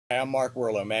Hi, I'm Mark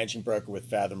Werlow, Managing Broker with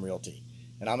Fathom Realty,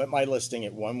 and I'm at my listing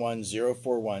at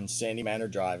 11041 Sandy Manor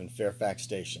Drive in Fairfax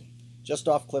Station, just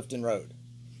off Clifton Road.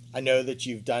 I know that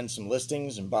you've done some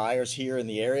listings and buyers here in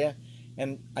the area,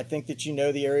 and I think that you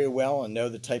know the area well and know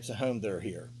the types of homes that are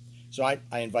here. So I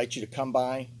invite you to come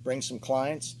by, bring some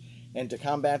clients, and to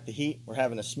combat the heat, we're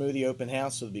having a smoothie open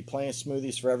house, so there'll be plenty of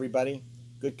smoothies for everybody.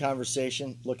 Good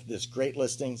conversation. Look at this great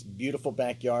listings, beautiful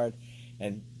backyard,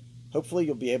 and hopefully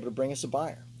you'll be able to bring us a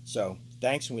buyer. So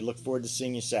thanks, and we look forward to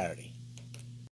seeing you Saturday.